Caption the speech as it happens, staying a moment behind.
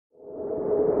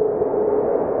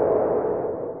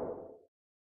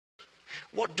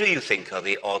What do you think are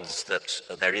the odds that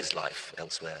there is life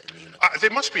elsewhere in the universe? They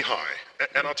must be high,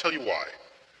 and I'll tell you why.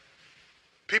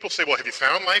 People say, well, have you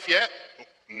found life yet?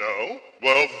 No.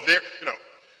 Well,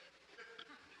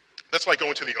 that's like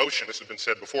going to the ocean, this has been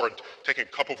said before, and taking a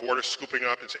cup of water, scooping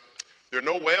up and saying, there are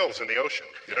no whales in the ocean,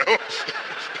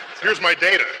 Here's my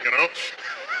data,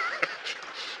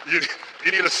 You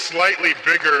need a slightly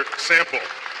bigger sample.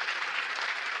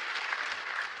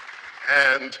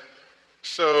 And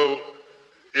so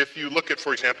if you look at,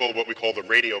 for example, what we call the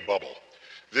radio bubble,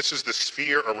 this is the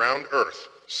sphere around Earth,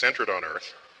 centered on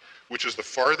Earth, which is the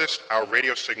farthest our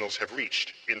radio signals have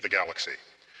reached in the galaxy.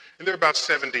 And they're about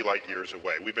 70 light years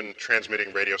away. We've been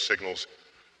transmitting radio signals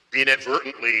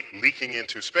inadvertently leaking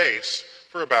into space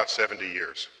for about 70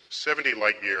 years. 70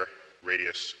 light year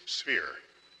radius sphere.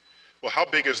 Well, how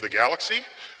big is the galaxy?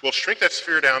 Well, shrink that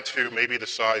sphere down to maybe the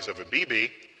size of a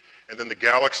BB, and then the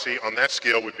galaxy on that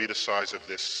scale would be the size of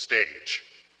this stage.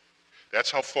 That's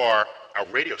how far our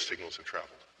radio signals have traveled.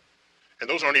 And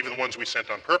those aren't even the ones we sent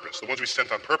on purpose. The ones we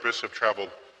sent on purpose have traveled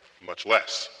much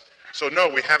less. So no,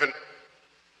 we haven't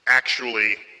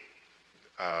actually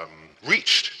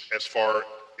reached as far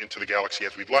into the galaxy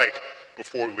as we'd like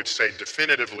before we would say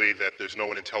definitively that there's no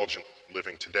one intelligent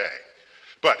living today.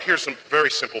 But here's some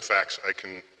very simple facts. I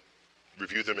can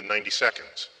review them in 90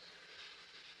 seconds.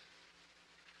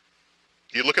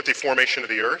 You look at the formation of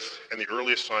the Earth and the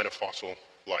earliest sign of fossil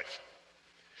life.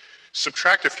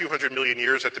 Subtract a few hundred million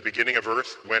years at the beginning of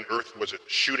Earth, when Earth was a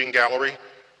shooting gallery.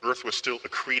 Earth was still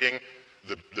accreting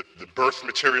the birth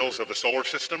materials of the solar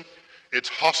system. It's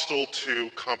hostile to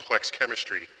complex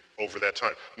chemistry over that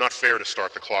time. Not fair to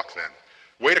start the clock then.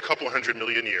 Wait a couple hundred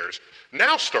million years.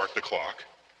 Now start the clock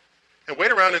and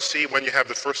wait around and see when you have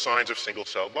the first signs of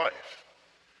single-celled life.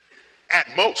 At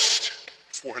most,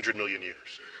 400 million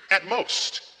years. At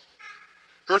most.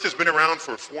 Earth has been around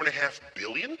for 4.5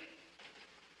 billion?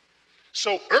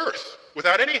 So Earth,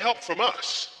 without any help from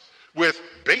us, with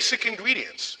basic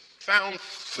ingredients found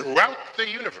throughout the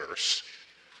universe,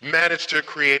 managed to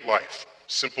create life,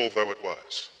 simple though it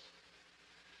was.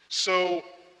 So,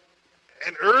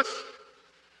 and Earth,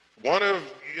 one of,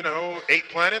 8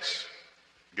 planets,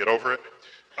 get over it.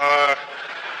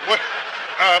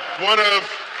 One of,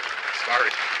 sorry.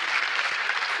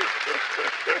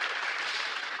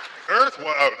 Earth,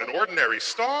 an ordinary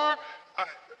star,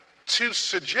 to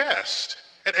suggest,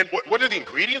 and what are the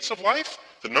ingredients of life?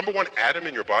 The number 1 atom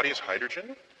in your body is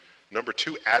hydrogen. Number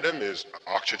 2 atom is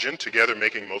oxygen, together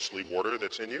making mostly water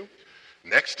that's in you.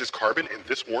 Next is carbon in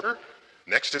this order.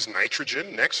 Next is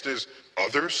nitrogen. Next is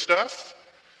other stuff.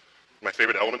 My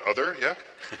favorite element, other, yeah.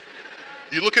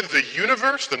 You look at the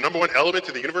universe, the number 1 element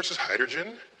in the universe is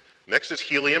hydrogen. Next is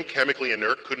helium, chemically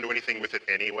inert, couldn't do anything with it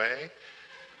anyway.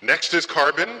 Next is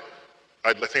carbon.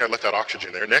 I think I left out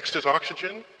oxygen there. Next is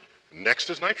oxygen. Next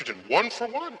is nitrogen, 1 for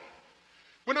 1.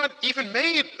 We're not even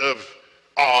made of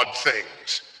odd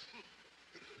things.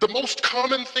 The most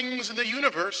common things in the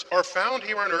universe are found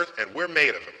here on Earth, and we're made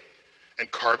of them. And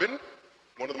carbon,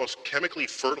 one of the most chemically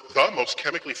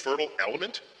fertile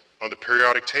element on the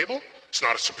periodic table. It's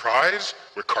not a surprise,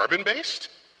 we're carbon-based.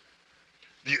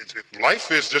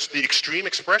 Life is just the extreme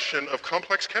expression of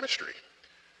complex chemistry.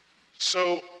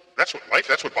 So that's what life,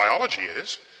 that's what biology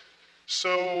is.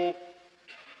 So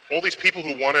all these people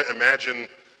who want to imagine,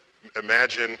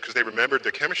 because they remembered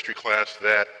their chemistry class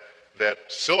that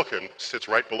silicon sits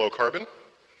right below carbon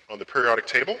on the periodic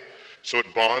table, so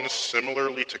it bonds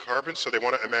similarly to carbon, so they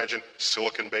want to imagine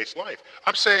silicon-based life.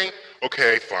 I'm saying,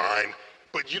 okay, fine,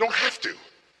 but you don't have to.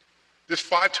 There's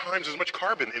 5 times as much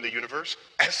carbon in the universe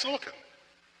as silicon.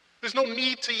 There's no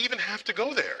need to even have to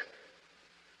go there.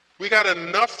 We got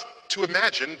enough to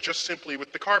imagine just simply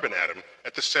with the carbon atom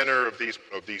at the center of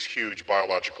these huge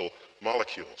biological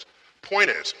molecules. Point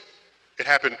is, it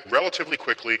happened relatively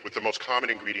quickly with the most common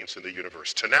ingredients in the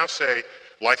universe. To now say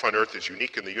life on Earth is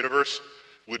unique in the universe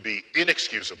would be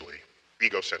inexcusably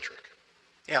egocentric.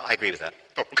 Yeah, I agree with that.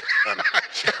 Oh.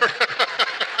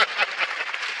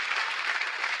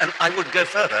 And I would go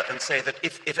further and say that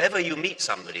if ever you meet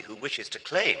somebody who wishes to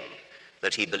claim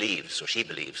that he believes or she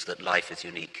believes that life is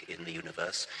unique in the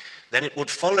universe, then it would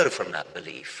follow from that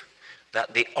belief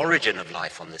that the origin of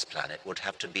life on this planet would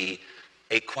have to be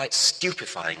a quite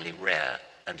stupefyingly rare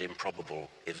and improbable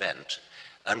event.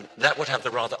 And that would have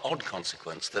the rather odd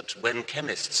consequence that when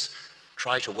chemists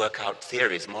try to work out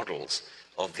theories, models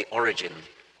of the origin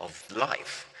of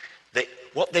life,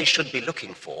 what they should be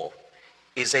looking for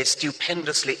is a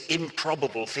stupendously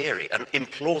improbable theory, an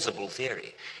implausible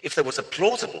theory. If there was a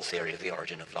plausible theory of the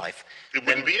origin of life, It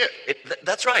wouldn't be it.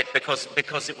 That's right, because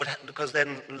because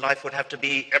then life would have to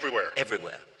be Everywhere.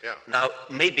 Everywhere. Yeah. Now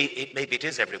maybe it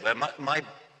is everywhere.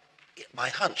 My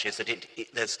hunch is that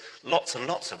there's lots and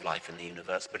lots of life in the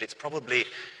universe, but it's probably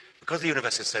because the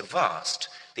universe is so vast,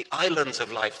 the islands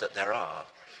of life that there are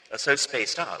so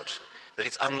spaced out that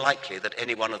it's unlikely that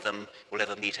any one of them will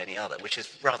ever meet any other, which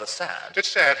is rather sad. It's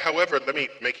sad. However, let me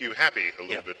make you happy a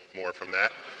little Yeah. bit more from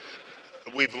that.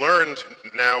 We've learned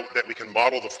now that we can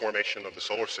model the formation of the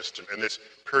solar system in this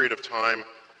period of time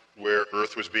where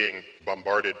Earth was being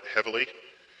bombarded heavily.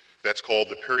 That's called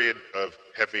the period of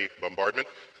heavy bombardment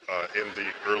in the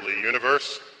early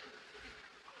universe.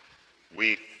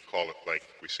 We call it like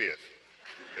we see it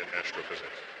in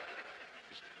astrophysics.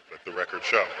 Let the record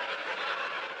show.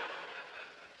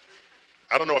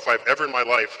 I don't know if I've ever in my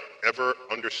life ever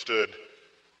understood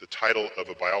the title of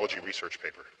a biology research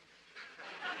paper.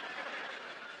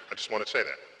 I just want to say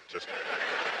that. Just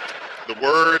the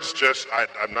words,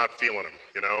 I'm not feeling them.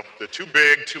 You know, they're too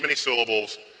big, too many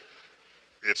syllables.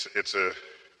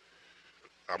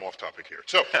 I'm off topic here.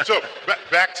 So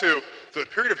back to the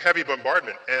period of heavy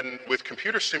bombardment, and with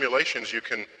computer simulations, you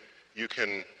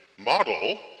can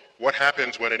model what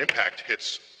happens when an impact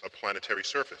hits a planetary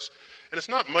surface. And it's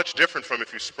not much different from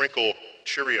if you sprinkle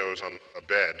Cheerios on a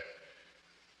bed,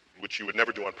 which you would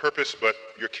never do on purpose, but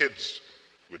your kids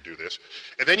would do this.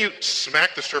 And then you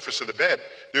smack the surface of the bed,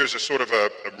 there's a sort of a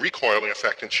recoiling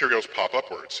effect and Cheerios pop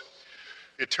upwards.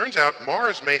 It turns out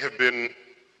Mars may have been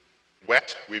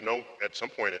wet, we know at some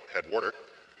point it had water,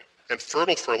 and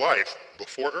fertile for life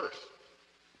before Earth.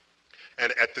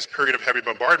 And at this period of heavy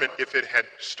bombardment, if it had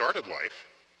started life,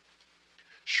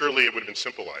 surely it would have been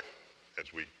simple life.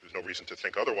 There's no reason to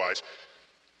think otherwise.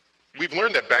 We've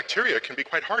learned that bacteria can be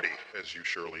quite hardy, as you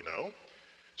surely know.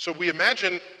 So we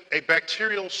imagine a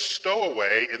bacterial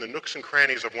stowaway in the nooks and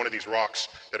crannies of one of these rocks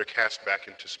that are cast back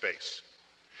into space.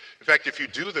 In fact, if you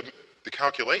do the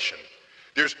calculation,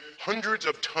 there's hundreds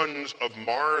of tons of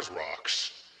Mars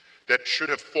rocks that should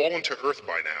have fallen to Earth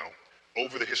by now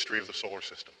over the history of the solar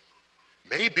system.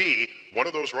 Maybe one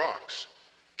of those rocks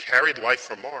carried life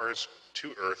from Mars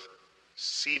to Earth,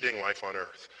 seeding life on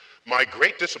Earth. My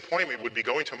great disappointment would be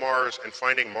going to Mars and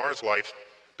finding Mars life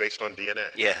based on DNA.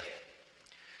 Yeah.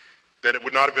 Then it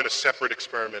would not have been a separate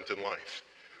experiment in life.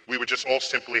 We would just all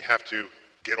simply have to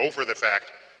get over the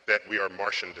fact that we are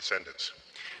Martian descendants.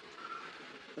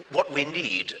 What we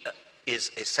need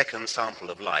is a second sample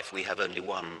of life. We have only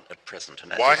one at present.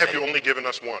 And as Why you have say, you only given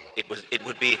us one? It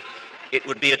would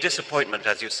be a disappointment,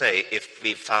 as you say, if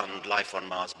we found life on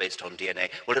Mars based on DNA.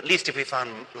 Well, at least if we found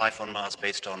life on Mars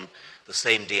based on the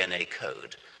same DNA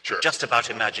code. Sure. Just about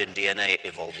imagine DNA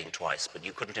evolving twice, but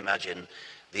you couldn't imagine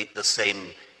the same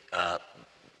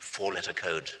four-letter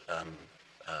code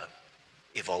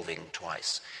evolving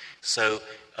twice. So,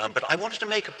 but I wanted to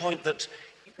make a point that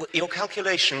your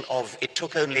calculation of it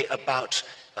took only about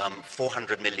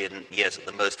 400 million years at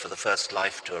the most for the first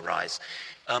life to arise.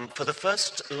 For the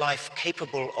first life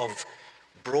capable of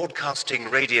broadcasting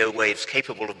radio waves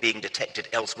capable of being detected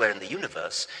elsewhere in the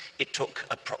universe, it took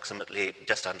approximately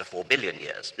just under 4 billion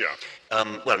years. Yeah.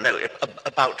 Well, no,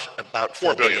 about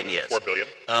 4 billion years. 4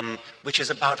 billion. Which is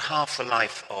about half the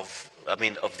life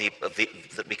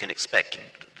that we can expect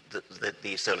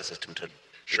the solar system to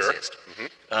exist.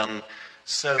 Mm-hmm.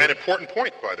 So An important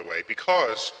point, by the way,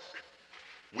 because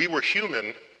we were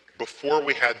human before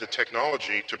we had the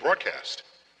technology to broadcast.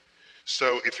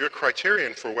 So if your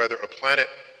criterion for whether a planet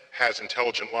has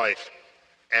intelligent life,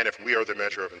 and if we are the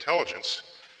measure of intelligence,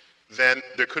 then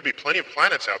there could be plenty of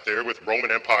planets out there with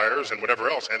Roman empires and whatever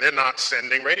else, and they're not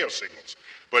sending radio signals.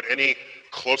 But any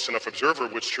close enough observer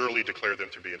would surely declare them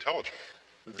to be intelligent.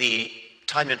 the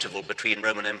time interval between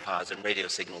Roman empires and radio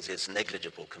signals is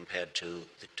negligible compared to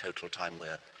the total time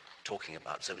we're talking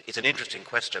about. So it's an interesting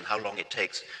question how long it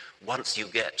takes once you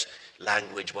get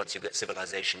language, once you get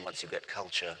civilization, once you get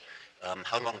culture.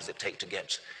 How long does it take to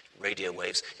get radio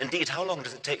waves? Indeed, how long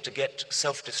does it take to get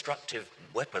self-destructive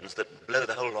weapons that blow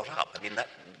the whole lot up? I mean,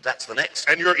 that's the next.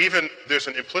 And there's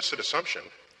an implicit assumption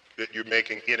that you're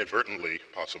making inadvertently,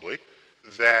 possibly,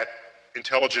 that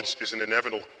intelligence is an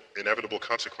inevitable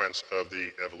consequence of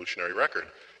the evolutionary record.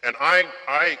 And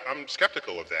I'm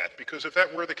skeptical of that, because if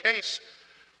that were the case,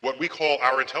 what we call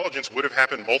our intelligence would have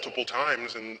happened multiple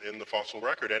times in the fossil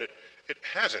record, and it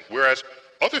hasn't. Whereas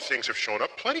other things have shown up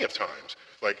plenty of times,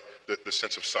 like the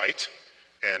sense of sight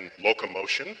and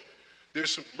locomotion.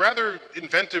 There's some rather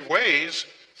inventive ways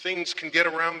things can get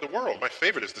around the world. My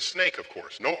favorite is the snake, of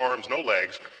course. No arms, no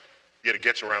legs, yet it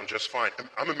gets around just fine.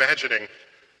 I'm imagining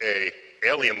a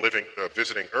alien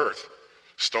visiting Earth,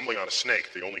 stumbling on a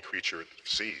snake, the only creature it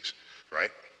sees,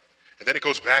 right? And then it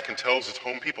goes back and tells its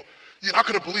home people, "You're not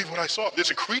going to believe what I saw.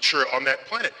 There's a creature on that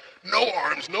planet. No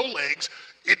arms, no legs.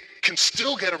 It can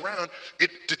still get around.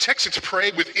 It detects its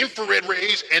prey with infrared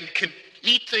rays and can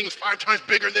eat things 5 times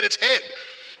bigger than its head."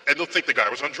 And they'll think the guy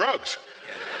was on drugs.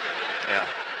 Yeah.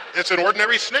 It's an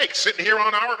ordinary snake sitting here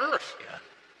on our Earth. Yeah.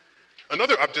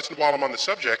 Another, just while I'm on the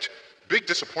subject, big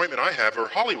disappointment I have are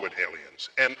Hollywood aliens.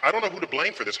 And I don't know who to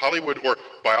blame for this, Hollywood or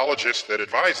biologists that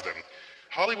advise them.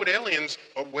 Hollywood aliens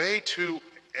are way too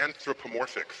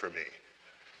anthropomorphic for me.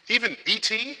 Even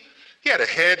E.T., he had a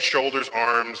head, shoulders,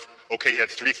 arms. Okay, he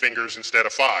had 3 fingers instead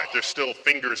of 5. There's still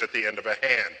fingers at the end of a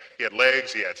hand. He had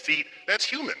legs, he had feet. That's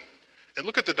human. And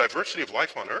look at the diversity of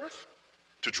life on Earth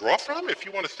to draw from if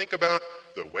you want to think about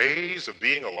the ways of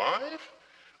being alive.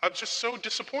 I'm just so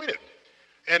disappointed.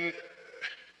 And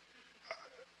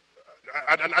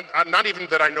not even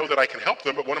that I know that I can help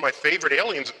them, but one of my favorite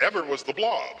aliens ever was the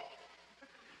Blob.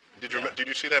 Did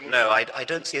you see that movie? No, I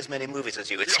don't see as many movies as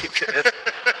you.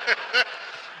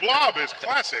 Blob is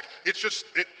classic. It's just,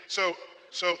 so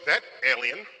that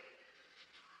alien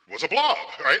was a blob,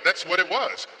 right? That's what it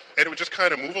was. And it would just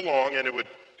kind of move along and it would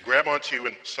grab onto you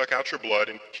and suck out your blood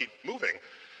and keep moving.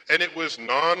 And it was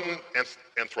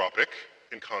non-anthropic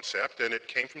in concept, and it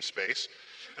came from space.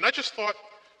 And I just thought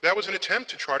that was an attempt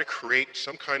to try to create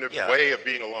some kind of way of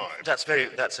being alive. That's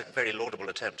a very laudable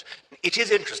attempt. It is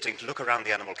interesting to look around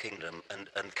the animal kingdom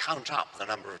and count up the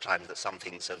number of times that some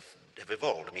things have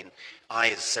evolved. I mean,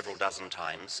 eyes several dozen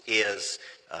times, ears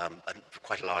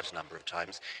quite a large number of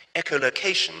times.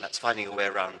 Echolocation, that's finding a way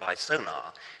around by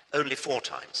sonar, only 4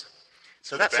 times.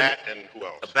 So that's bat and who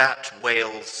else? A bat,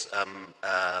 whales,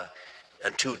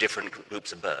 and 2 different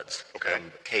groups of birds,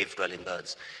 cave-dwelling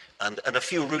birds. And a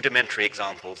few rudimentary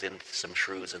examples in some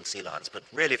shrews and sea lions, but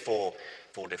really 4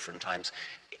 different times.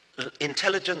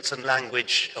 Intelligence and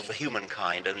language of the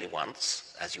humankind only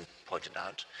once, as you pointed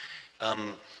out.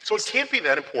 So it can't be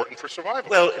that important for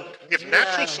survival. Well, if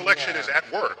natural selection is at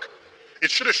work, it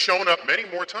should have shown up many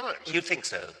more times. You'd think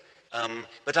so.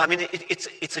 But I mean,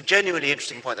 it's a genuinely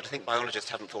interesting point that I think biologists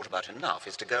haven't thought about enough,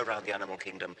 is to go around the animal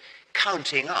kingdom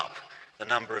counting up the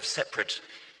number of separate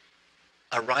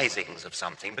arisings of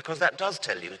something, because that does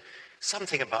tell you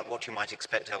something about what you might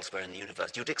expect elsewhere in the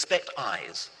universe. You'd expect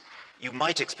eyes. You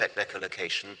might expect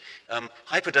echolocation.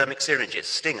 Hypodermic syringes,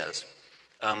 stingers.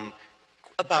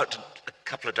 About a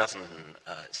couple of dozen.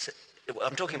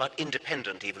 I'm talking about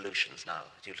independent evolutions now.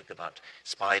 You look about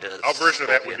spiders. Our version scorpions. of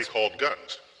that would be called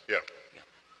guns. Yeah.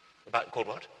 Called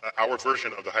what? Our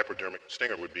version of the hypodermic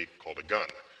stinger would be called a gun.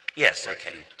 Yes, right?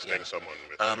 okay. You sting someone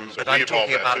with so but I'm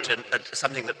talking about something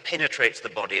something that penetrates the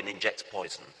body and injects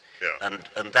poison. Yeah.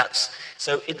 And that's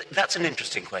an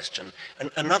interesting question.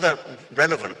 And another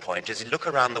relevant point is you look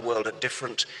around the world at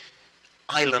different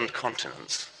island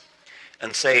continents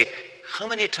and say, how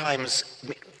many times,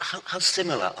 how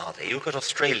similar are they? You look at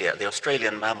Australia, the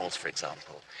Australian mammals, for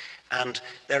example, and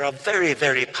there are very,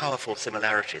 very powerful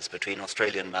similarities between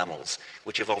Australian mammals,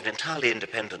 which evolved entirely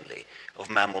independently of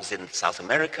mammals in South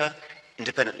America,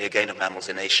 independently again of mammals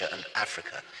in Asia and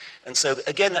Africa. And so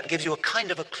again, that gives you a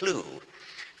kind of a clue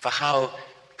for how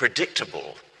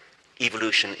predictable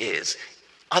evolution is.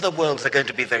 Other worlds are going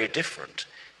to be very different,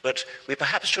 but we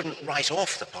perhaps shouldn't write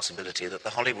off the possibility that the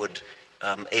Hollywood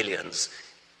aliens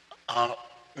are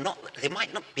they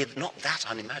might not be that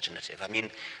unimaginative. I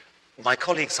mean, my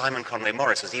colleague Simon Conway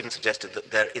Morris has even suggested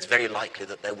that it's very likely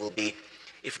that there will be,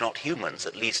 if not humans,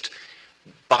 at least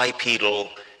bipedal,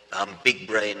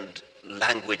 big-brained,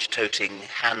 language-toting,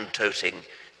 hand-toting,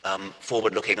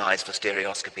 forward-looking eyes for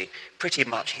stereoscopy, pretty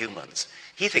much humans.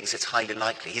 He thinks it's highly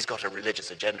likely. He's got a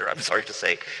religious agenda, I'm sorry to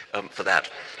say, for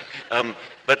that.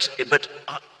 But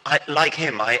I, like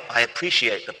him, I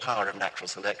appreciate the power of natural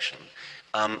selection.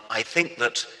 I think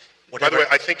that whatever... By the way,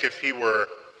 I think if he were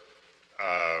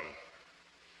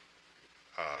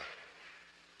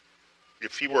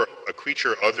a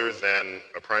creature other than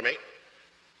a primate,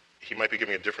 he might be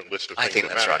giving a different list of things. I think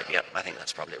that's matter. right, yeah, I think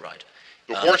that's probably right.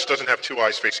 The horse doesn't have 2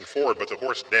 eyes facing forward, but the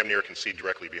horse damn near can see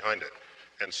directly behind it.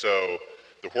 And so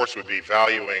the horse would be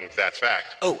valuing that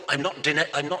fact. Oh, I'm not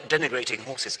denigrating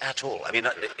horses at all. I mean,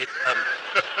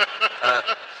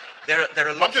 there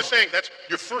are lots. I'm just saying that's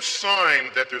your first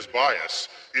sign that there's bias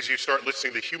is you start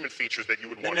listing the human features that you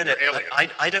would want in an alien.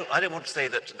 I don't want to say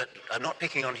that I'm not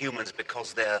picking on humans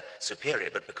because they're superior,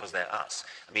 but because they're us.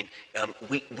 I mean,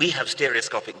 we have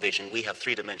stereoscopic vision, we have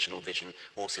 3-dimensional vision,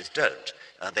 horses don't.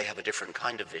 They have a different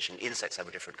kind of vision, insects have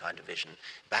a different kind of vision,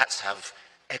 bats have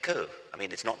echo. I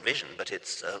mean, it's not vision, but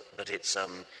it's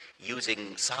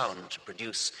using sound to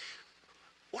produce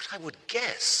what I would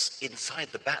guess inside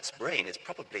the bat's brain is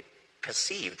probably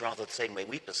perceived rather the same way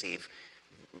we perceive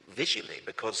visually,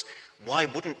 because why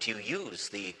wouldn't you use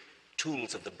the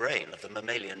tools of the brain, of the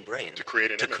mammalian brain, to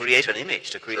create an image,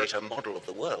 to create a model of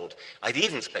the world? I've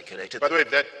even speculated... By the way,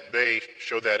 that they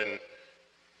showed that in,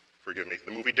 forgive me,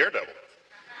 the movie Daredevil.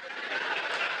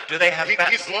 Do they have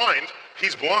bats?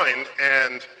 He's blind,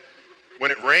 and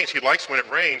when it rains, he likes when it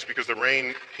rains because the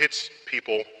rain hits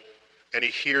people and he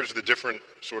hears the different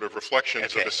sort of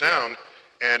reflections of the sound,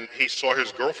 and he saw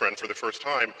his girlfriend for the first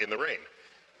time in the rain.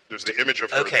 There's the image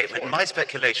of her. Okay, but my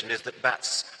speculation is that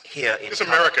bats hear in It's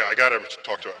color. America. I got to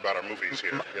talk about our movies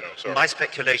here. So. My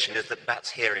speculation is that bats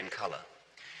hear in color.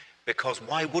 Because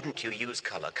why wouldn't you use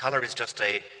color? Color is just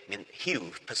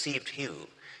hue, perceived hue,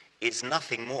 is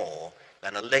nothing more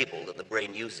than a label that the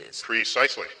brain uses.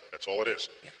 Precisely. That's all it is.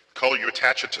 Yeah. Color, you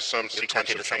attach it to some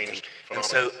sequence of changed phenomena. And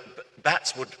so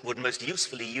bats would most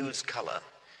usefully use color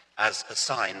as a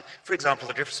sign. For example,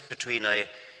 the difference between a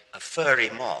furry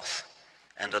moth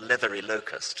and a leathery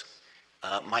locust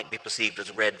might be perceived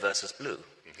as red versus blue.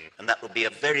 Mm-hmm. And that would be a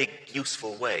very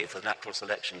useful way for natural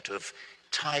selection to have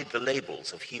tied the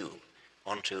labels of hue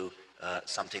onto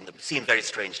something that seemed very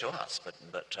strange to us. But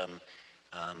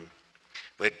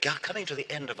we're coming to the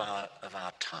end of our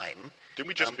time. Didn't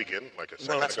we just begin like a second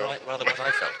ago? Well, that's rather what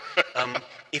I felt.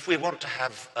 If we want to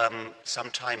have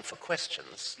some time for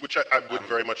questions... Which I would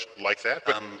very much like that,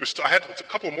 but I had a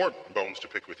couple more bones to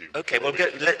pick with you. Okay, well,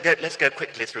 let's go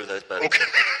quickly through those bones. Okay.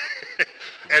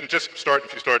 And just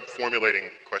if you start formulating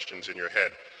questions in your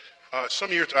head.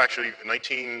 Some years, actually,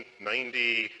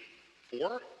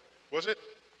 1994, was it?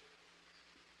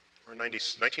 Or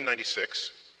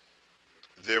 1996,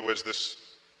 there was this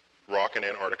rock in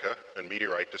Antarctica, a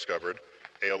meteorite discovered,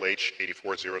 ALH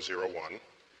 84001,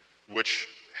 which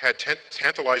had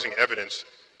tantalizing evidence.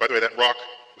 By the way, that rock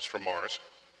was from Mars,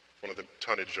 one of the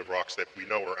tonnage of rocks that we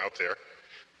know are out there.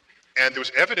 And there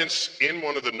was evidence in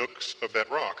one of the nooks of that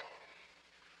rock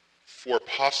for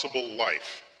possible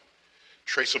life,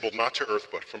 traceable not to Earth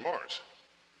but from Mars.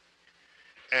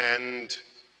 And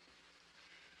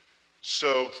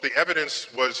so the evidence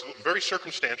was very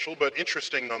circumstantial but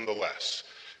interesting nonetheless.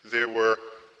 There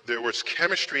was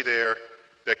chemistry there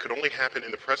that could only happen in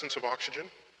the presence of oxygen,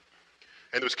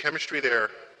 and there was chemistry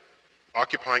there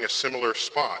occupying a similar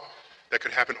spot that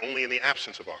could happen only in the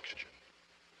absence of oxygen.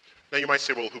 Now you might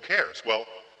say, well, who cares? Well,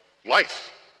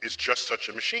 life is just such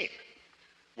a machine.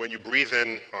 When you breathe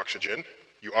in oxygen,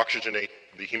 you oxygenate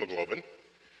the hemoglobin.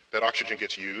 That oxygen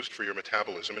gets used for your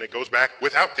metabolism, and it goes back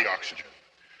without the oxygen.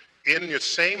 In your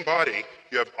same body,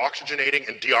 you have oxygenating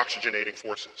and deoxygenating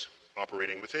forces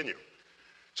operating within you.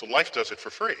 So life does it for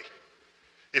free.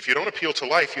 If you don't appeal to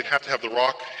life, you'd have to have the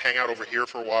rock hang out over here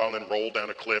for a while and then roll down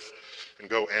a cliff and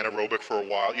go anaerobic for a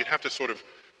while. You'd have to sort of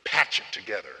patch it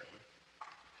together.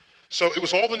 So it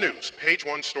was all the news, page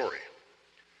one story.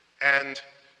 And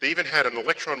they even had an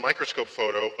electron microscope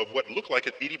photo of what looked like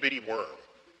an itty-bitty worm.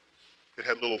 It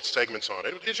had little segments on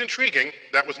it. It's intriguing.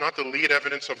 That was not the lead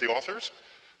evidence of the authors.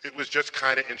 It was just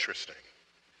kind of interesting.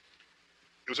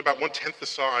 It was about 1/10 the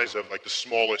size of like the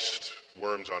smallest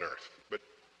worms on Earth, but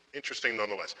interesting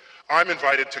nonetheless. I'm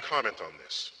invited to comment on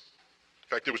this. In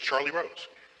fact, it was Charlie Rose.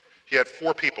 He had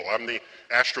 4 people. I'm the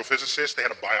astrophysicist. They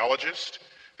had a biologist.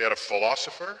 They had a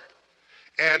philosopher.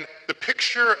 And the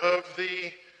picture of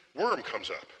the worm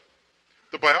comes up.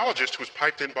 The biologist, who was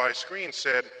piped in by a screen,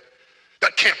 said,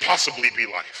 "That can't possibly be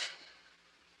life."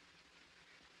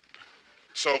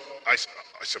 So I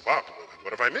said, "Wow,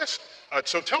 what have I missed?"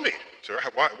 So tell me, sir,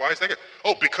 why is that good?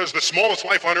 "Oh, because the smallest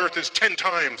life on Earth is 10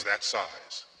 times that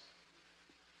size."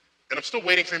 And I'm still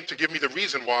waiting for him to give me the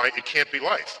reason why it can't be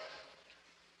life.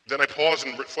 Then I paused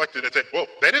and reflected and said, well,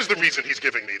 that is the reason he's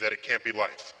giving me, that it can't be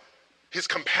life. His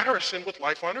comparison with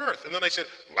life on Earth. And then I said,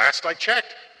 last I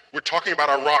checked, we're talking about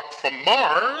a rock from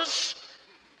Mars.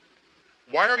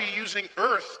 Why are you using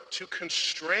Earth to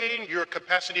constrain your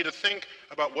capacity to think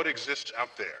about what exists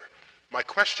out there? My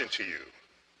question to you,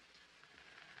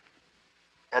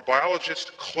 are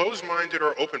biologists closed-minded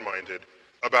or open-minded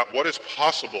about what is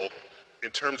possible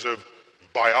in terms of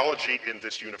biology in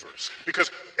this universe?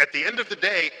 Because at the end of the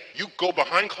day, you go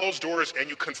behind closed doors and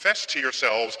you confess to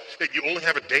yourselves that you only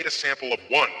have a data sample of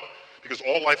 1. Because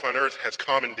all life on Earth has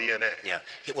common DNA. Yeah.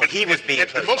 Well, he was being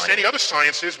close-minded. Most any other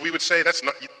sciences, we would say that's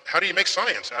not. How do you make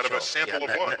science out of a sample of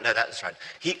 1? No, that's right.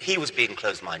 He was being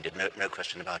closed-minded. No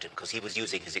question about it, because he was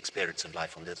using his experience of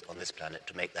life on this planet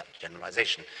to make that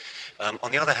generalization. On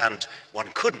the other hand,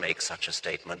 one could make such a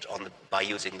statement by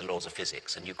using the laws of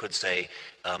physics, and you could say,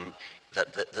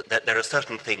 that there are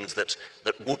certain things that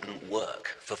wouldn't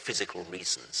work for physical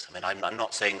reasons. I mean, I'm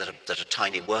not saying that a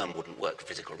tiny worm wouldn't work for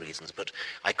physical reasons, but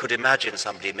I could imagine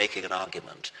somebody making an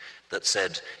argument that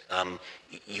said,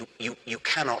 you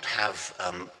cannot have,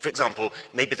 for example,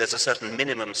 maybe there's a certain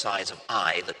minimum size of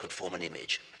eye that could form an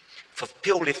image for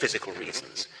purely physical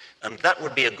reasons. And that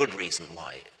would be a good reason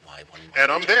why one might.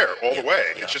 And I'm there all the way.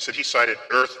 Yeah. It's just that he cited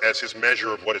Earth as his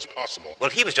measure of what is possible. Well,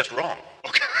 he was just wrong.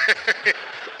 Okay.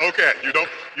 Okay. You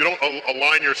don't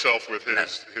align yourself with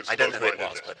his I don't know who it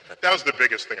was, close-mindedness. but That was the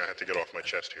biggest thing I had to get off my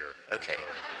chest here. okay.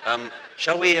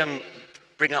 Shall we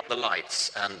bring up the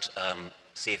lights and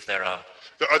see if there are...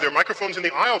 There are microphones in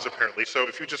the aisles, apparently, so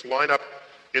if you just line up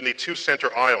in the two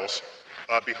center aisles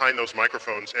behind those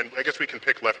microphones, and I guess we can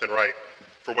pick left and right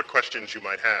for what questions you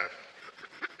might have.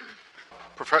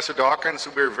 Professor Dawkins,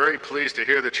 we're very pleased to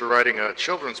hear that you're writing a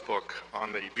children's book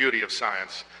on the beauty of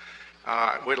science.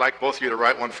 We'd like both of you to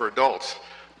write one for adults,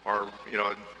 or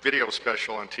a video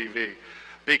special on TV,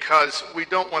 because we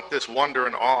don't want this wonder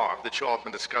and awe that you all have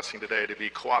been discussing today to be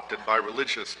co-opted by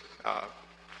religious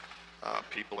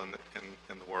people in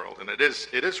the world, and it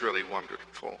is really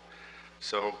wonderful.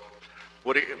 So,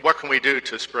 what can we do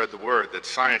to spread the word that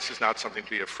science is not something to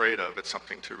be afraid of? It's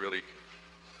something to really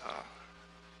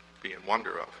be in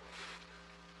wonder of.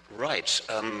 Right.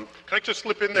 Can I just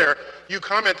slip in there? You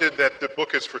commented that the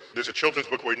book is there's a children's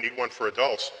book where you need one for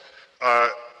adults.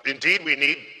 Indeed, we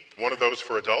need one of those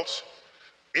for adults.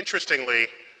 Interestingly,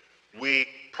 we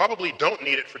probably don't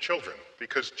need it for children,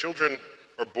 because children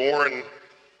are born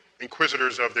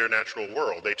inquisitors of their natural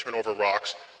world. They turn over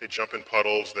rocks, they jump in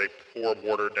puddles, they pour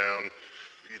water down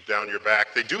your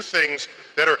back. They do things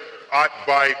that are,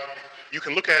 you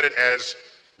can look at it as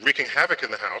wreaking havoc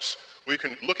in the house, or you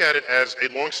can look at it as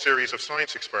a long series of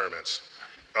science experiments.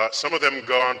 Some of them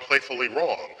gone playfully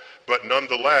wrong, but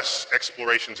nonetheless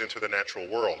explorations into the natural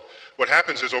world. What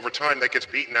happens is over time that gets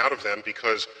beaten out of them,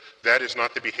 because that is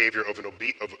not the behavior of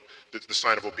the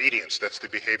sign of obedience. That's the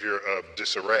behavior of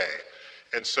disarray.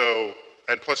 And so,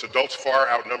 and plus adults far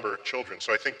outnumber children.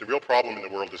 So I think the real problem in the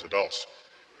world is adults,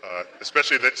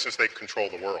 especially since they control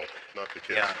the world, not the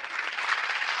kids. Yeah.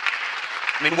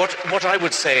 I mean, what I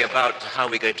would say about how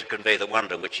we're going to convey the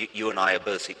wonder, which you and I are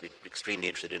both extremely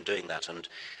interested in doing that, and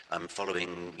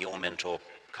following your mentor,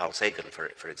 Carl Sagan,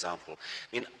 for example.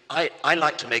 I mean, I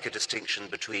like to make a distinction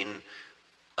between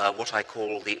what I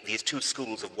call these two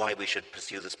schools of why we should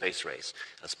pursue the space race,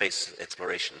 space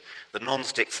exploration. The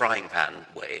non-stick frying pan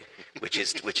way, which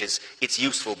is it's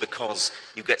useful because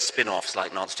you get spin-offs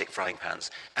like non-stick frying pans,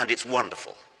 and it's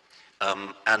wonderful.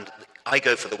 And I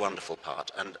go for the wonderful part,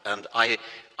 and I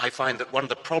find that one of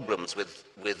the problems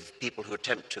with people who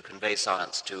attempt to convey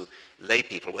science to lay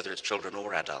people, whether it's children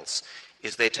or adults,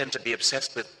 is they tend to be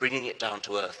obsessed with bringing it down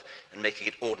to earth and making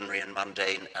it ordinary and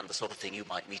mundane and the sort of thing you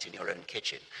might meet in your own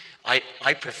kitchen.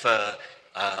 I prefer,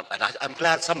 and I'm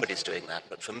glad somebody's doing that,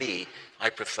 but for me,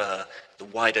 I prefer the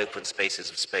wide open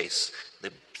spaces of space,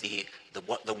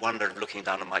 the wonder of looking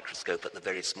down a microscope at the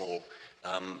very small,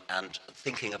 and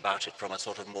thinking about it from a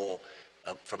sort of more,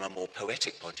 from a more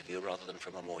poetic point of view rather than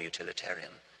from a more utilitarian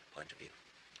point of view.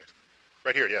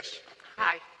 Right here, yes.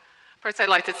 Hi. First, I'd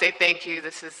like to say thank you.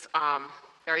 This is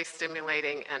very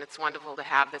stimulating, and it's wonderful to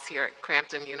have this here at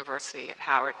Crampton University, at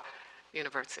Howard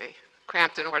University,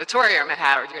 Crampton Auditorium at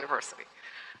Howard University.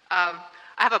 I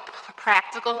have a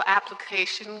practical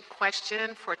application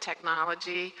question for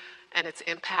technology and its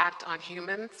impact on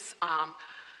humans,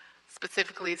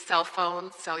 specifically cell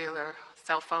phones, cellular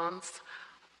cell phones.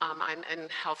 I'm in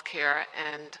healthcare,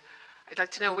 and I'd like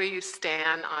to know where you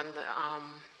stand on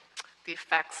the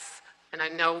effects. And I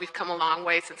know we've come a long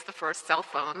way since the first cell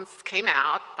phones came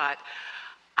out, but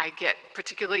I get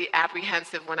particularly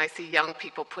apprehensive when I see young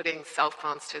people putting cell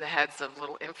phones to the heads of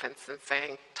little infants and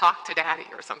saying, "Talk to daddy,"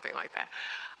 or something like that.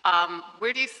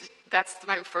 Where do you, that's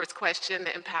my first question,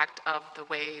 the impact of the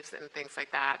waves and things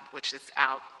like that, which is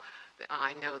out.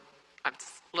 I know I've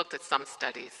looked at some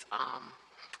studies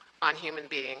on human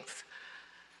beings.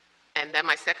 And then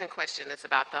my second question is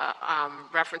about the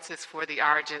references for the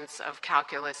origins of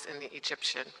calculus in the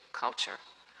Egyptian culture.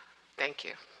 Thank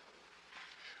you.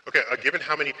 Okay, given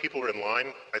how many people are in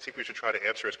line, I think we should try to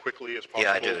answer as quickly as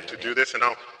possible to do this, and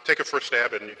I'll take a first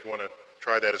stab, and if you want to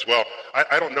try that as well.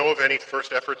 I don't know of any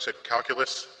first efforts at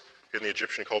calculus in the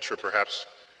Egyptian culture, perhaps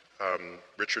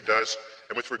Richard does.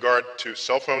 And with regard to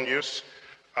cell phone use,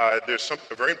 there's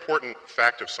a very important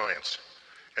fact of science,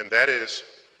 and that is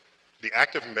the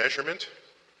act of measurement.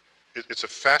 It's a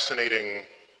fascinating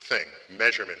thing,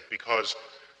 measurement, because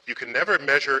you can never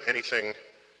measure anything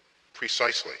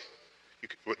precisely,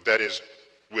 that is,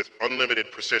 with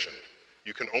unlimited precision.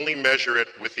 You can only measure it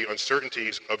with the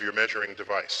uncertainties of your measuring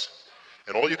device.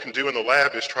 And all you can do in the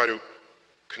lab is try to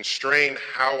constrain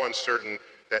how uncertain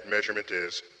that measurement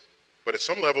is. But at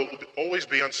some level, it will always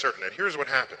be uncertain. And here's what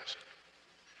happens.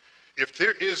 If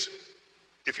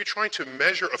you're trying to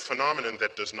measure a phenomenon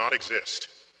that does not exist,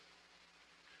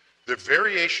 the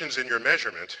variations in your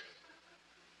measurement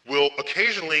will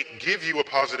occasionally give you a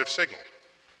positive signal,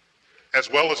 as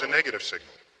well as a negative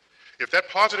signal. If that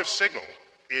positive signal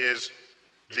is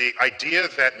the idea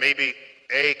that maybe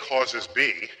A causes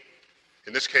B,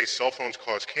 in this case, cell phones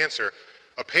cause cancer,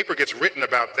 a paper gets written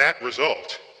about that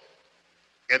result,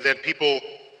 and then people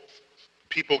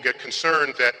get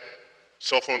concerned that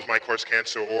cell phones might cause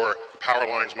cancer or power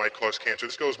lines might cause cancer.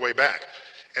 This goes way back.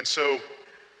 And so,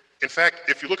 in fact,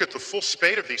 if you look at the full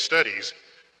spate of these studies,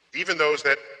 even those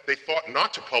that they thought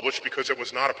not to publish because it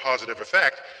was not a positive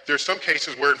effect, there's some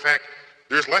cases where, in fact,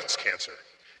 there's less cancer.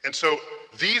 And so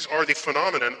these are the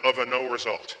phenomenon of a no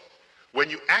result. When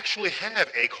you actually have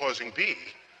A causing B,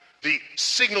 the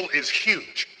signal is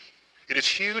huge. It is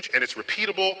huge and it's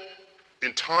repeatable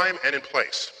in time and in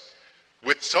place.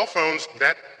 With cell phones,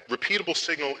 that repeatable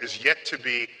signal is yet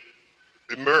to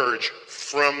emerge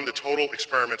from the total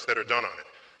experiments that are done on it.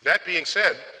 That being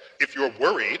said, if you're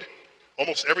worried,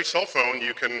 almost every cell phone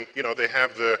they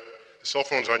have the cell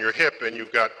phones on your hip and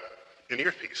you've got an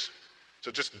earpiece. So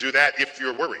just do that if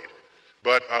you're worried.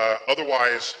 But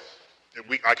otherwise,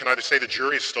 I can either say the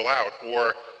jury is still out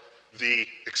or the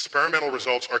experimental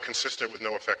results are consistent with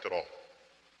no effect at all.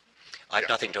 I have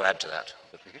nothing to add to that.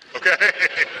 Okay.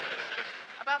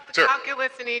 About the Sir.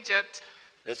 calculus in Egypt.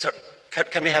 Sir,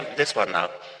 can we have this one now?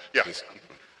 Yeah. Please?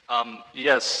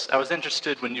 Yes, I was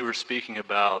interested when you were speaking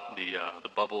about the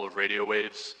bubble of radio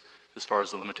waves as far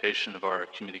as the limitation of our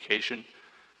communication.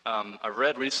 I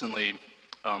read recently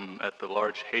at the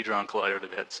Large Hadron Collider,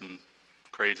 they've had some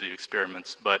crazy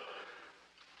experiments, but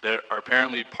there are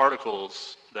apparently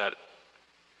particles that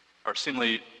are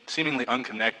seemingly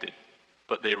unconnected,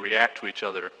 but they react to each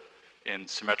other in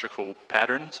symmetrical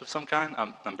patterns of some kind.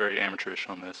 I'm very amateurish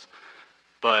on this.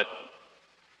 But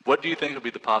what do you think would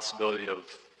be the possibility of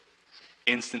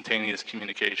instantaneous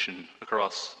communication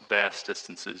across vast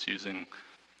distances using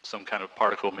some kind of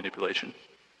particle manipulation?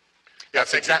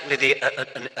 That's exactly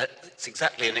it's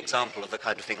exactly an example of the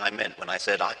kind of thing I meant when I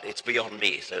said it's beyond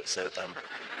me.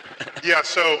 Yeah,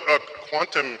 so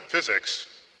quantum physics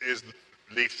is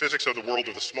the physics of the world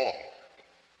of the small.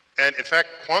 And in fact,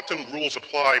 quantum rules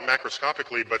apply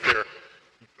macroscopically, but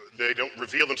they don't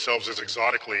reveal themselves as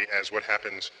exotically as what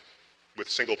happens with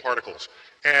single particles.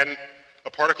 And a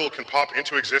particle can pop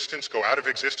into existence, go out of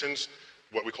existence,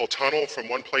 what we call tunnel from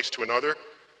one place to another,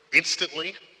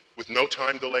 instantly, with no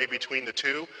time delay between the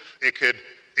two. It could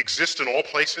exist in all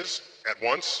places at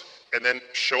once, and then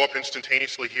show up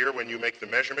instantaneously here when you make the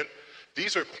measurement.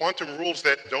 These are quantum rules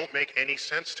that don't make any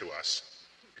sense to us,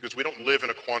 because we don't live in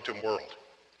a quantum world.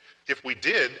 If we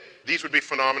did, these would be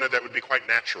phenomena that would be quite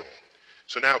natural.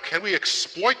 So now, can we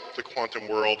exploit the quantum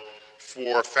world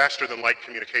for faster than light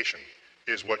communication,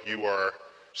 is what you are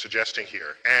suggesting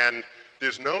here. And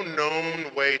there's no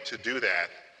known way to do that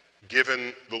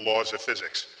given the laws of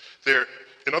physics.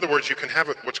 In other words, you can have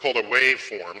what's called a wave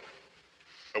form,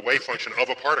 a wave function of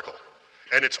a particle,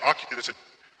 and it's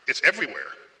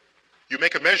everywhere. You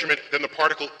make a measurement, then the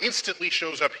particle instantly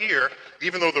shows up here,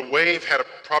 even though the wave had a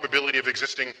probability of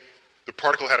existing, the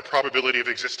particle had a probability of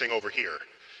existing over here.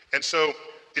 And so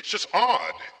it's just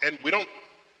odd, and we don't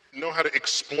know how to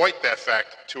exploit that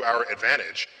fact to our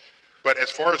advantage. But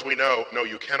as far as we know, no,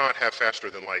 you cannot have faster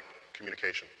than light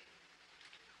communication,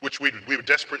 which we would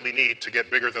desperately need to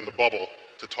get bigger than the bubble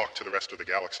to talk to the rest of the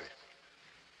galaxy.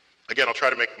 Again, I'll try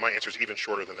to make my answers even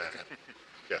shorter than that.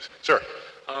 Yes, sir.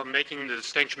 Making the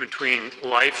distinction between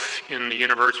life in the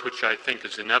universe, which I think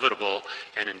is inevitable,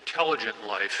 and intelligent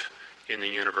life in the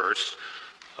universe,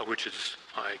 which is,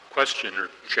 I question or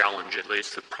challenge at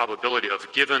least, the probability of,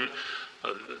 given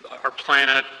our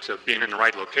planet being in the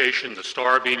right location, the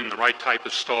star being in the right type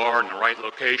of star, in the right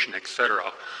location,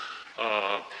 etc.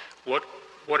 What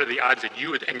are the odds that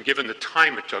you would, and given the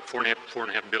time it took, 4.5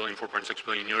 billion, 4.6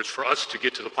 billion years, for us to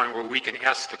get to the point where we can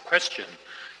ask the question,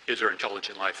 is there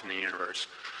intelligent life in the universe?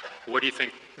 What do you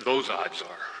think those odds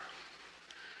are?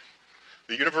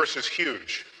 The universe is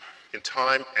huge in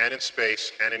time and in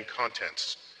space and in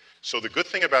contents. So the good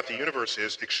thing about the universe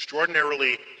is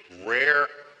extraordinarily rare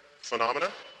phenomena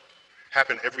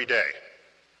happen every day,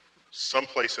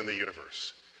 someplace in the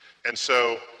universe. And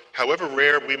so, however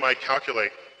rare we might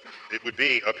calculate it would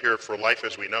be up here for life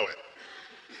as we know it,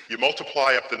 you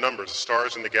multiply up the numbers, the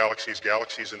stars in the galaxies,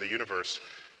 galaxies in the universe,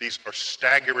 These are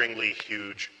staggeringly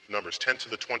huge numbers, 10 to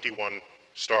the 21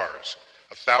 stars,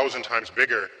 1,000 times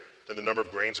bigger than the number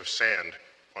of grains of sand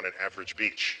on an average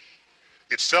beach.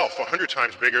 Itself, 100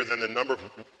 times bigger than the number of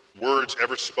words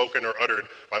ever spoken or uttered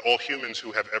by all humans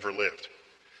who have ever lived.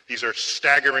 These are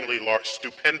staggeringly large,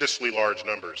 stupendously large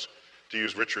numbers, to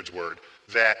use Richard's word,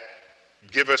 that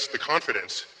give us the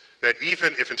confidence that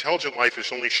even if intelligent life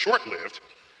is only short-lived,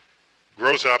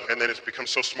 grows up and then it's become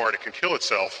so smart it can kill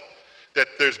itself, that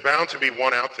there's bound to be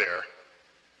one out there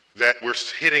that we're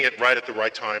hitting it right at the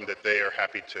right time, that they are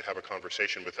happy to have a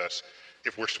conversation with us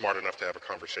if we're smart enough to have a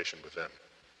conversation with them.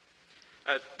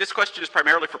 This question is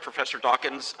primarily for Professor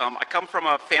Dawkins. I come from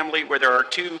a family where there are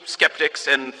 2 skeptics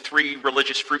and 3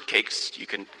 religious fruitcakes. You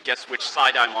can guess which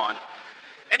side I'm on.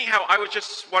 Anyhow, I was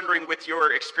just wondering, with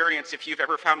your experience, if you've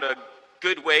ever found a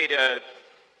good way to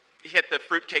hit the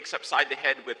fruitcakes upside the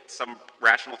head with some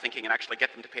rational thinking and actually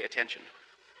get them to pay attention.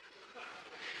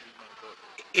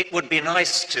 It would be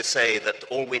nice to say that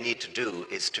all we need to do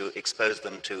is to expose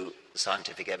them to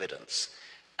scientific evidence.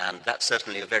 And that's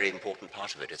certainly a very important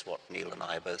part of it, is what Neil and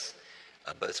I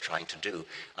are both trying to do.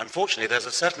 Unfortunately, there's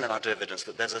a certain amount of evidence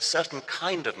that there's a certain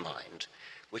kind of mind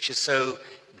which is so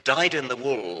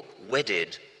dyed-in-the-wool,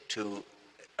 wedded to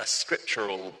a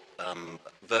scriptural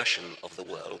version of the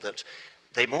world that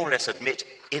they more or less admit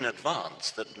in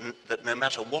advance that no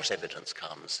matter what evidence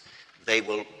comes, they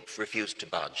will refuse to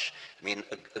budge. I mean,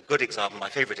 a good example, my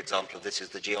favorite example of this is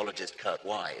the geologist Kurt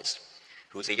Wise,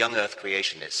 who is a young Earth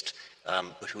creationist,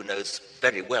 but who knows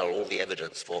very well all the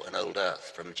evidence for an old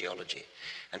Earth from geology.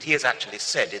 And he has actually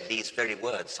said in these very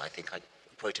words, I think I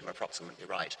quote him approximately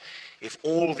right, if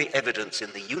all the evidence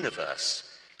in the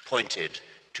universe pointed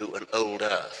to an old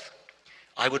Earth,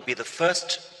 I would be the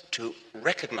first to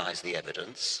recognize the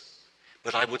evidence,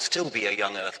 but I would still be a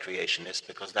young Earth creationist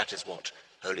because that is what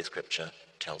Holy Scripture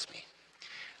tells me.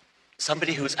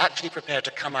 Somebody who's actually prepared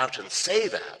to come out and say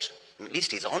that, at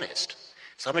least he's honest,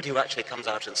 somebody who actually comes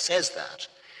out and says that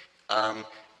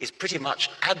is pretty much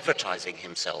advertising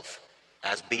himself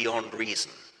as beyond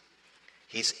reason.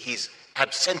 He's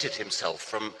absented himself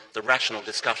from the rational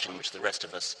discussion which the rest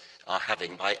of us are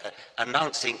having by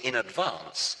announcing in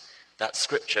advance that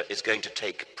Scripture is going to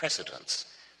take precedence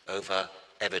over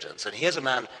evidence. And here's a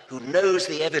man who knows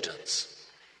the evidence.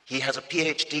 He has a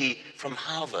PhD from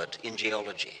Harvard in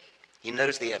geology. He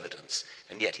knows the evidence,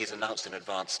 and yet he's announced in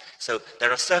advance. So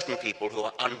there are certain people who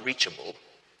are unreachable,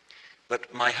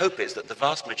 but my hope is that the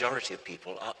vast majority of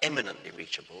people are eminently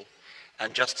reachable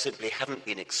and just simply haven't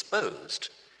been exposed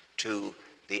to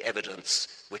the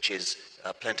evidence which is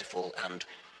plentiful and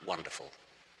wonderful.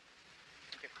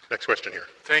 Next question here.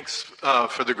 Thanks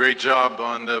for the great job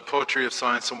on the poetry of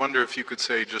science. I wonder if you could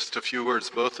say just a few words,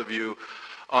 both of you,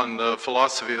 on the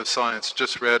philosophy of science.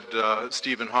 Just read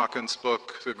Stephen Hawking's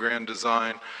book, The Grand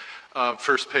Design.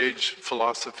 First page,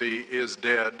 philosophy is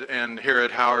dead. And here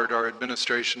at Howard, our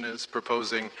administration is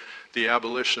proposing the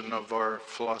abolition of our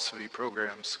philosophy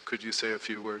programs. Could you say a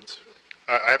few words?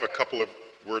 I have a couple of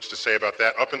words to say about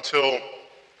that. Up until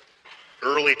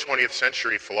early 20th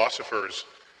century, philosophers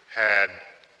had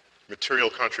material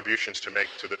contributions to make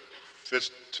to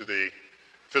the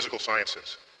physical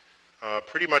sciences.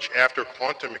 Pretty much after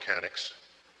quantum mechanics,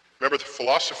 remember the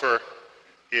philosopher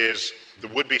is the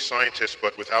would-be scientist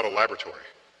but without a laboratory,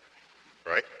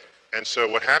 right? And so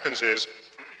what happens is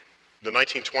the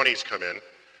 1920s come in,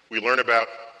 we learn about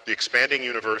the expanding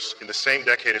universe in the same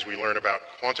decade as we learn about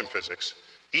quantum physics,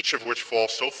 each of which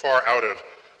falls so far out of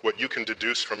what you can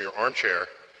deduce from your armchair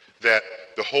that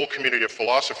the whole community of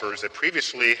philosophers that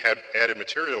previously had added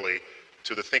materially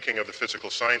to the thinking of the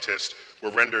physical scientist were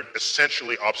rendered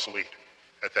essentially obsolete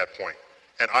at that point.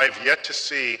 And I've yet to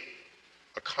see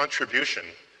a contribution.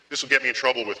 This will get me in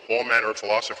trouble with all manner of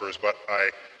philosophers, but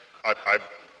I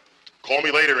call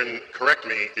me later and correct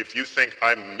me if you think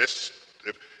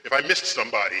if I missed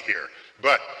somebody here.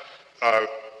 But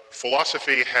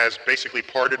philosophy has basically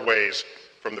parted ways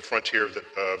from the frontier of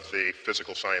the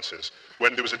physical sciences.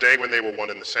 When there was a day when they were one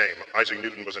and the same. Isaac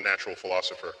Newton was a natural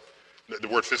philosopher. The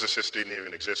word physicist didn't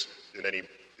even exist in any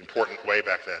important way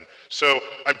back then. So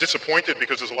I'm disappointed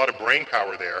because there's a lot of brain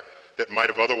power there that might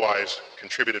have otherwise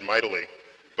contributed mightily,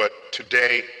 but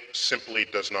today simply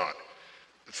does not.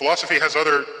 Philosophy has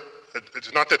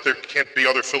it's not that there can't be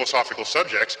other philosophical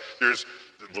subjects. There's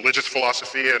religious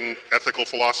philosophy and ethical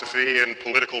philosophy and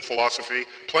political philosophy,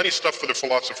 plenty of stuff for the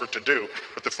philosopher to do,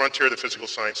 but the frontier of the physical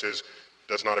sciences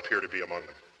does not appear to be among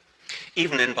them.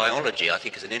 Even in biology, I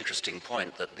think it's an interesting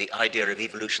point that the idea of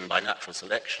evolution by natural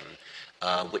selection,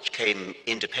 which came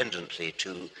independently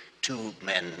to two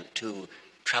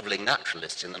traveling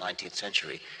naturalists in the 19th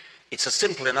century, It's a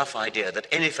simple enough idea that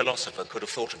any philosopher could have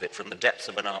thought of it from the depths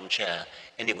of an armchair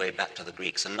anyway back to the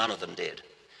Greeks, and none of them did.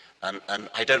 And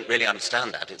I don't really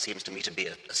understand that. It seems to me to be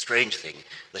a strange thing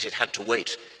that it had to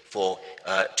wait for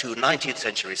two 19th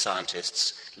century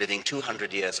scientists living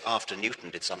 200 years after Newton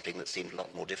did something that seemed a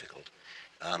lot more difficult.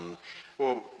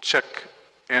 Well, check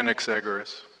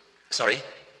Anaxagoras. Sorry?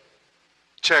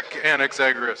 Check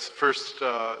Anaxagoras, first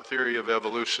theory of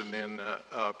evolution in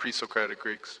pre-Socratic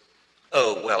Greeks.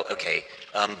 Oh, well, okay.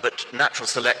 But natural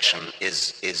selection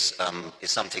is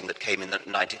something that came in the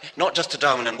not just to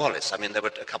Darwin and Wallace. I mean, there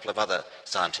were a couple of other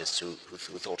scientists who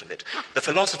thought of it. The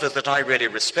philosophers that I really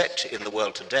respect in the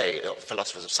world today,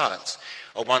 philosophers of science,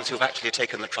 are ones who've actually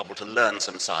taken the trouble to learn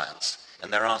some science.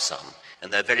 And there are some.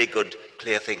 And they're very good,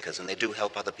 clear thinkers, and they do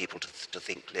help other people to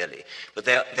think clearly. But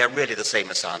they're really the same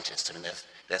as scientists. I mean,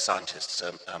 they're scientists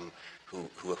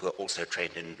who are also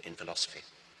trained in philosophy.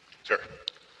 Sure.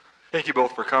 Thank you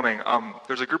both for coming.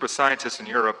 There's a group of scientists in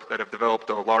Europe that have developed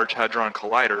a Large Hadron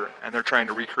Collider, and they're trying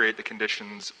to recreate the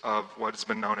conditions of what has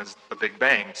been known as the Big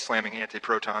Bang, slamming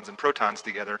antiprotons and protons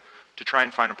together to try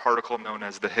and find a particle known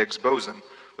as the Higgs boson,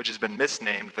 which has been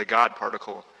misnamed the God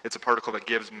particle. It's a particle that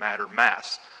gives matter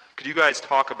mass. Could you guys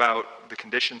talk about the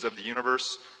conditions of the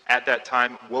universe at that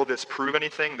time? Will this prove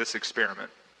anything, this experiment?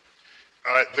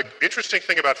 The interesting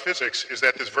thing about physics is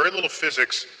that there's very little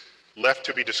physics left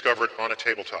to be discovered on a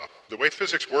tabletop. The way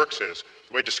physics works is,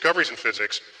 the way discoveries in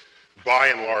physics, by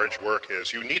and large, work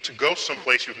is, you need to go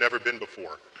someplace you've never been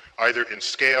before, either in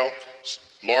scale,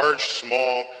 large,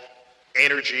 small,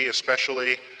 energy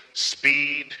especially,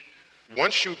 speed.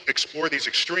 Once you explore these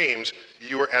extremes,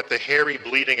 you are at the hairy,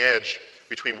 bleeding edge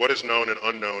between what is known and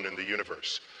unknown in the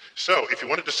universe. So, if you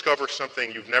want to discover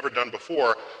something you've never done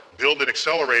before, build an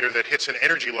accelerator that hits an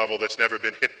energy level that's never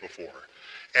been hit before.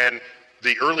 And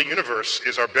the early universe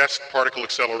is our best particle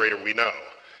accelerator we know.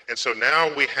 And so now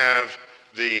we have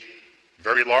the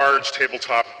very large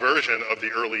tabletop version of the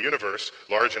early universe,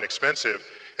 large and expensive,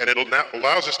 and it now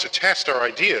allows us to test our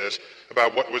ideas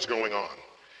about what was going on.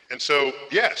 And so,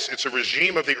 yes, it's a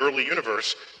regime of the early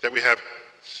universe that we have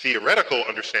theoretical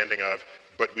understanding of,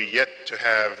 but we yet to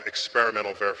have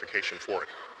experimental verification for it.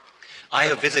 I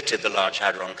have visited the Large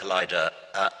Hadron Collider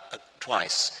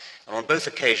twice. And on both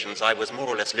occasions, I was more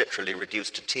or less literally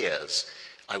reduced to tears.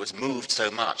 I was moved so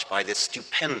much by this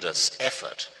stupendous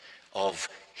effort of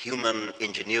human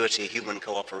ingenuity, human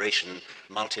cooperation,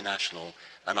 multinational,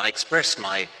 and I expressed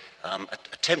my,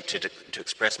 attempted to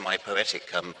express my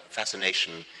poetic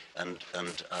fascination and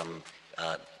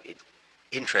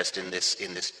interest in this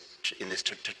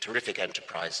terrific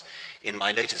enterprise in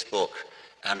my latest book.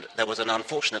 And there was an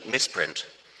unfortunate misprint.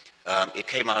 It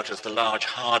came out as the Large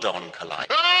Hard-On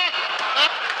Collider.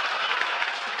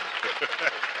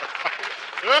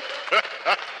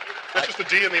 That's just the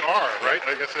D and the R, right?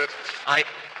 I guess that's...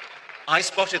 I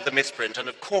spotted the misprint, and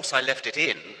of course I left it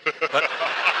in,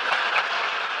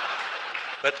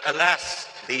 but alas,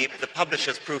 the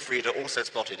publisher's proofreader also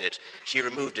spotted it. She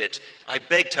removed it. I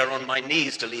begged her on my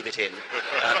knees to leave it in.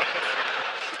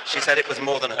 She said it was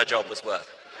more than her job was worth.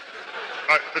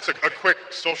 It's a quick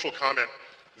social comment.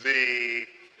 The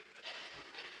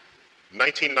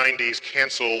 1990s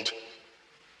canceled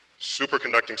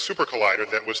superconducting super collider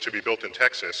that was to be built in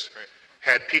Texas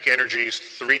had peak energies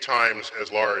 3 times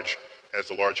as large as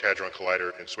the Large Hadron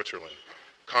Collider in Switzerland.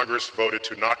 Congress voted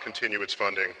to not continue its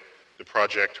funding. The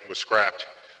project was scrapped,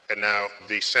 and now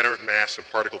the center of mass of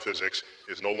particle physics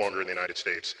is no longer in the United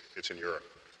States, it's in Europe.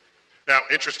 Now,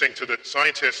 interesting to the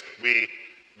scientists,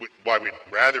 why we'd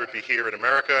rather it be here in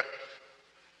America,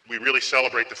 we really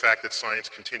celebrate the fact that science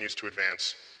continues to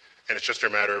advance, and it's just a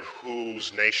matter of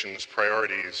whose nation's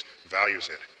priorities values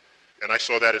it. And I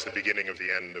saw that as the beginning of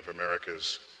the end of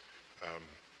America's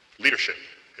leadership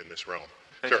in this realm.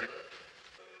 Sure.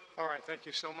 All right, thank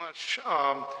you so much.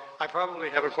 I probably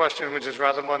have a question which is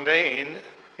rather mundane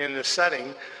in this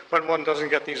setting, but one doesn't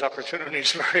get these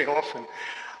opportunities very often.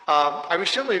 I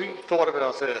recently thought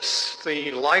about this.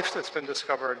 The life that's been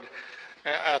discovered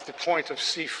at the point of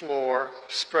seafloor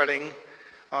spreading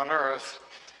on Earth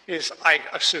is, I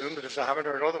assume, because I haven't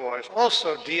heard otherwise,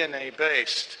 also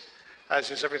DNA-based,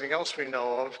 as is everything else we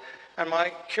know of. And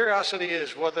my curiosity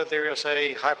is whether there is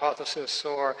a hypothesis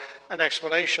or an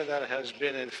explanation that has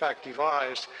been in fact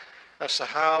devised as to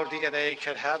how DNA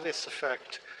can have its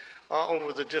effect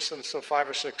over the distance of 5,000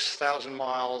 or 6,000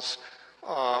 miles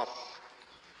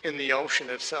in the ocean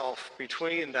itself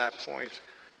between that point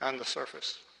and the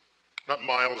surface. Not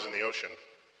miles in the ocean.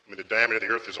 I mean, the diameter of the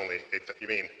Earth is only 8,000. You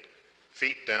mean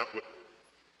feet down?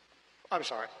 I'm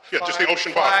sorry. Yeah, just the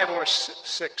ocean bottom. 5 or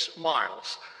 6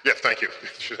 miles. Yes, thank you.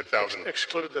 She said 1,000.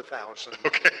 Exclude the 1,000.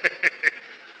 Okay.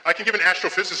 I can give an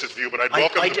astrophysicist view, but I'd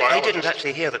welcome the biologist. I didn't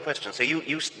actually hear the question, so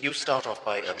you start off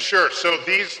by... Sure. So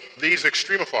these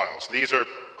extremophiles, these are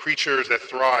creatures that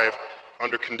thrive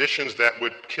under conditions that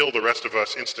would kill the rest of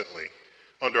us instantly.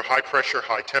 Under high pressure,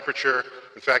 high temperature.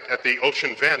 In fact, at the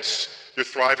ocean vents, they're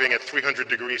thriving at 300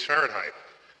 degrees Fahrenheit.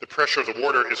 The pressure of the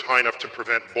water is high enough to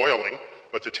prevent boiling,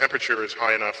 but the temperature is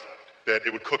high enough that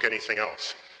it would cook anything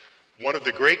else. One of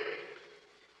the great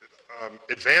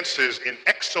advances in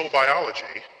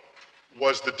exobiology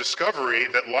was the discovery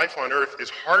that life on Earth is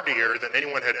hardier than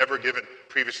anyone had ever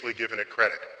previously given it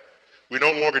credit. We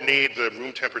no longer need the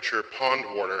room temperature pond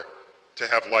water to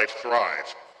have life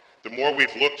thrive. The more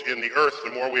we've looked in the Earth,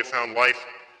 the more we've found life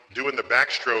doing the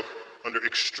backstroke under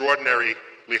extraordinarily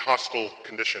hostile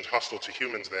conditions, hostile to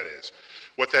humans, that is.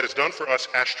 What that has done for us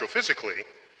astrophysically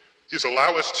is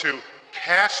allow us to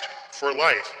cast for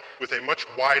life with a much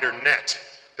wider net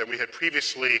than we had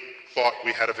previously thought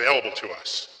we had available to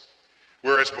us.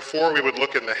 Whereas before we would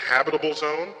look in the habitable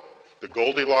zone, the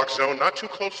Goldilocks zone, not too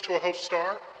close to a host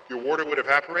star, your water would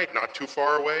evaporate, not too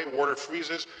far away, water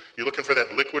freezes. You're looking for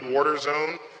that liquid water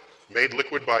zone, made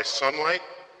liquid by sunlight.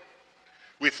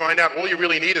 We find out all you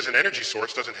really need is an energy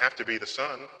source, doesn't have to be the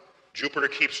sun. Jupiter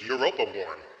keeps Europa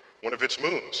warm, one of its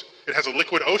moons. It has a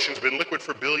liquid ocean, it's been liquid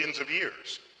for billions of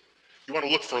years. You want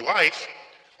to look for life,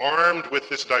 armed with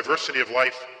this diversity of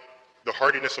life, the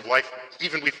hardiness of life,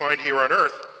 even we find here on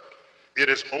Earth, it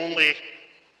has only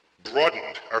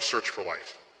broadened our search for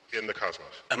life in the cosmos.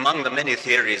 Among the many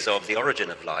theories of the origin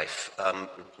of life,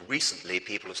 recently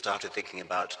people have started thinking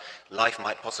about life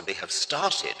might possibly have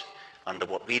started under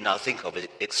what we now think of as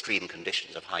extreme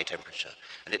conditions of high temperature.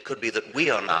 And it could be that we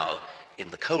are now in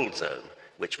the cold zone,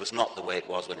 which was not the way it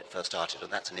was when it first started,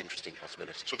 and that's an interesting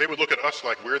possibility. So they would look at us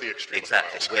like we're the extremophiles.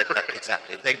 Exactly,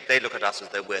 exactly. They look at us as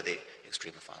though we're the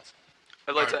extremophiles.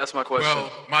 I'd like to ask my question.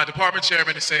 Well, my department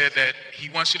chairman has said that he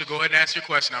wants you to go ahead and ask your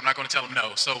question. I'm not going to tell him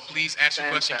no. So please ask your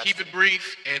question. Keep it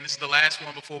brief, and this is the last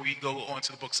one before we go on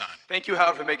to the book sign. Thank you,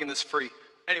 Howard, for making this free.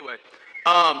 Anyway,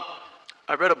 I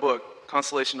read a book,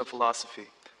 Constellation of Philosophy.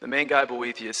 The main guy,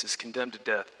 Boethius, is condemned to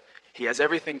death. He has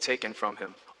everything taken from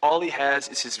him. All he has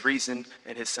is his reason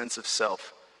and his sense of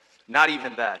self. Not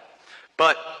even that.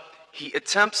 But he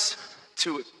attempts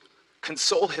to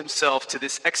console himself to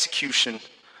this execution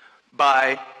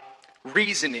by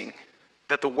reasoning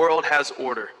that the world has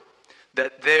order,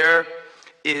 that there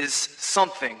is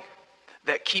something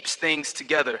that keeps things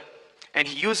together. And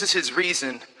he uses his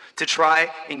reason to try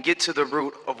and get to the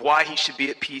root of why he should be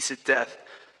at peace at death.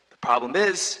 The problem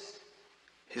is,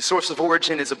 his source of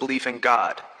origin is a belief in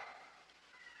God.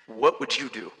 What would you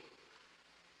do?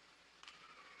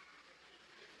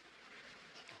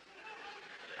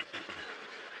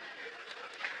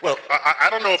 Well, I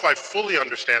don't know if I fully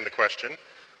understand the question.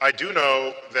 I do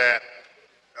know that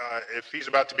if he's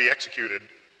about to be executed...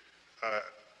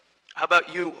 How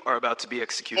about you are about to be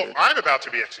executed? Oh, I'm about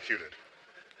to be executed.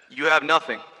 You have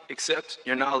nothing except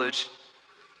your knowledge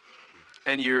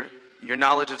and your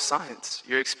knowledge of science,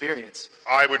 your experience.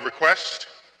 I would request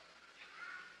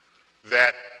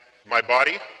that my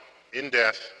body, in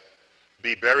death,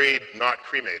 be buried, not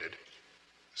cremated,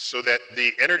 so that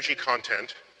the energy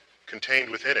content contained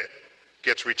within it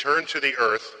gets returned to the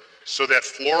earth so that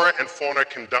flora and fauna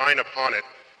can dine upon it,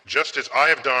 just as I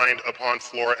have dined upon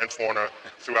flora and fauna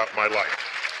throughout my life.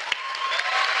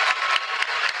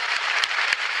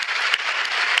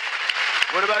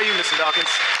 What about you, Mr. Dawkins?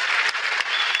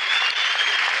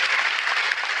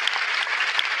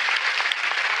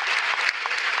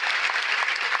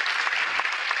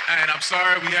 And I'm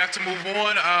sorry, we have to move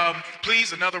on.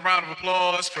 Please, another round of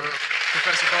applause for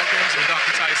Professor Dawkins and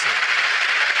Dr. Tyson.